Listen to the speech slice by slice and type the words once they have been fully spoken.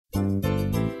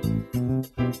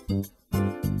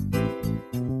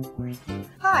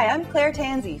Hi, I'm Claire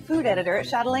Tansey, food editor at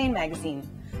Chatelaine magazine.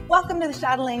 Welcome to the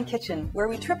Chatelaine kitchen, where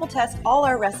we triple test all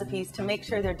our recipes to make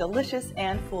sure they're delicious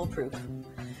and foolproof.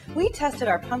 We tested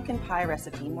our pumpkin pie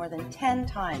recipe more than 10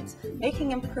 times,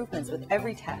 making improvements with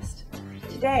every test.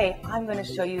 Today, I'm going to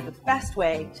show you the best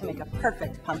way to make a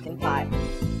perfect pumpkin pie.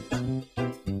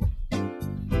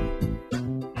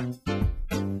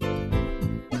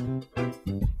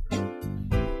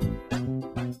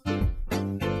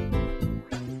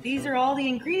 These are all the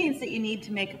ingredients that you need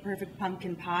to make a perfect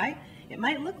pumpkin pie. It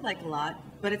might look like a lot,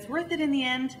 but it's worth it in the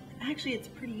end. Actually, it's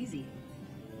pretty easy.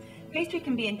 Pastry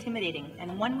can be intimidating,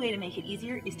 and one way to make it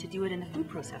easier is to do it in the food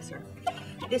processor.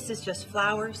 This is just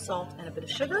flour, salt, and a bit of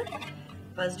sugar,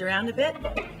 buzzed around a bit,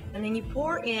 and then you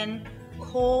pour in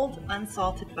cold,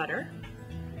 unsalted butter.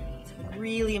 It's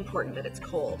really important that it's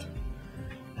cold.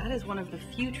 That is one of the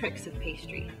few tricks of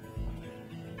pastry.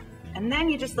 And then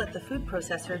you just let the food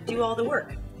processor do all the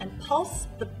work and pulse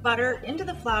the butter into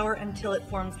the flour until it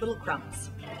forms little crumbs.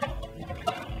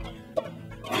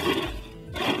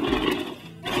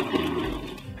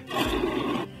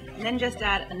 And then just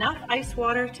add enough ice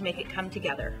water to make it come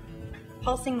together,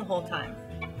 pulsing the whole time.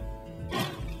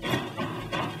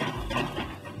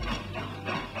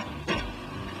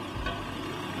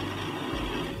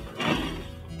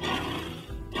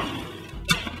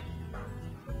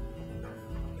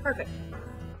 Perfect.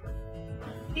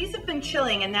 These have been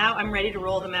chilling and now I'm ready to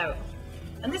roll them out.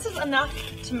 And this is enough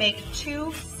to make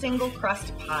 2 single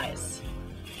crust pies.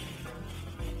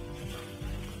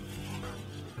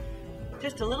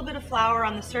 Just a little bit of flour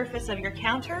on the surface of your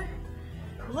counter,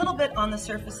 a little bit on the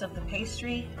surface of the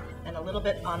pastry, and a little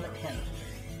bit on the pin.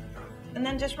 And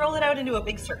then just roll it out into a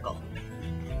big circle.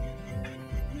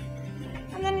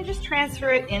 And then you just transfer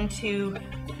it into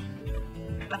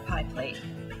a pie plate.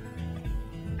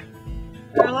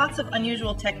 There are lots of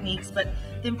unusual techniques, but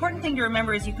the important thing to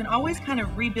remember is you can always kind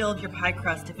of rebuild your pie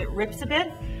crust if it rips a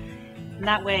bit, and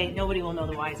that way nobody will know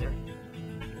the wiser.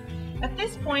 At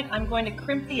this point, I'm going to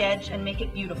crimp the edge and make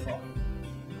it beautiful,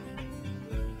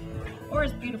 or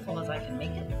as beautiful as I can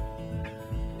make it.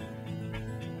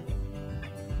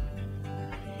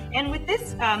 And with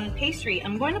this pastry,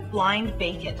 I'm going to blind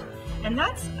bake it. And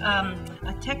that's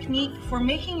a technique for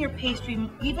making your pastry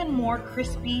even more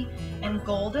crispy and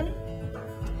golden,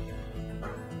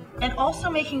 and also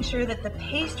making sure that the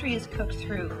pastry is cooked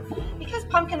through. Because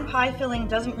pumpkin pie filling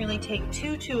doesn't really take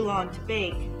too long to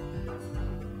bake,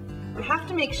 you have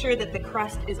to make sure that the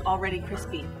crust is already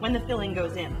crispy when the filling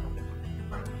goes in.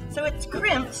 So it's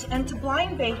crimped, and to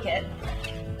blind bake it,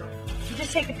 you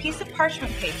just take a piece of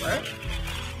parchment paper,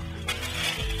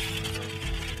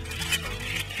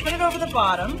 put it over the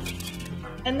bottom,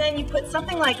 and then you put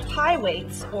something like pie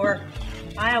weights, or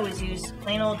I always use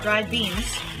plain old dried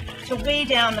beans, to weigh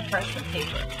down the parchment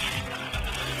paper.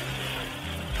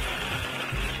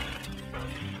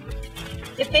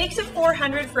 It bakes at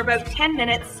 400 for about 10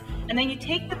 minutes, and then you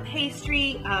take the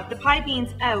pastry, the pie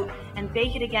beans out and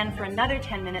bake it again for another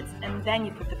 10 minutes, and then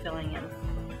you put the filling in.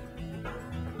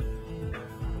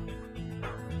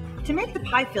 To make the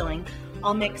pie filling,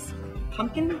 I'll mix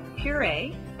pumpkin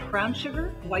puree, brown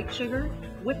sugar, white sugar,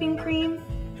 whipping cream,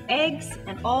 eggs,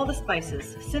 and all the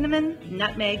spices: cinnamon,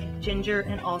 nutmeg, ginger,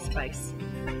 and allspice.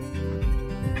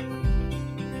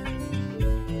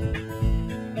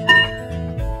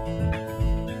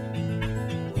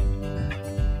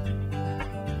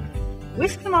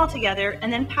 Whisk them all together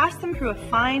and then pass them through a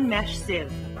fine mesh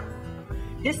sieve.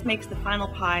 This makes the final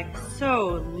pie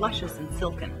so luscious and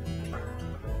silken.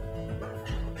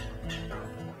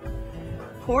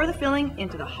 Pour the filling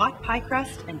into the hot pie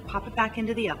crust and pop it back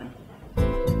into the oven.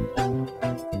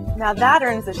 Now that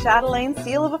earns the Chatelaine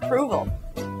seal of approval.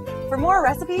 For more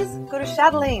recipes, go to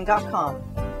chatelaine.com.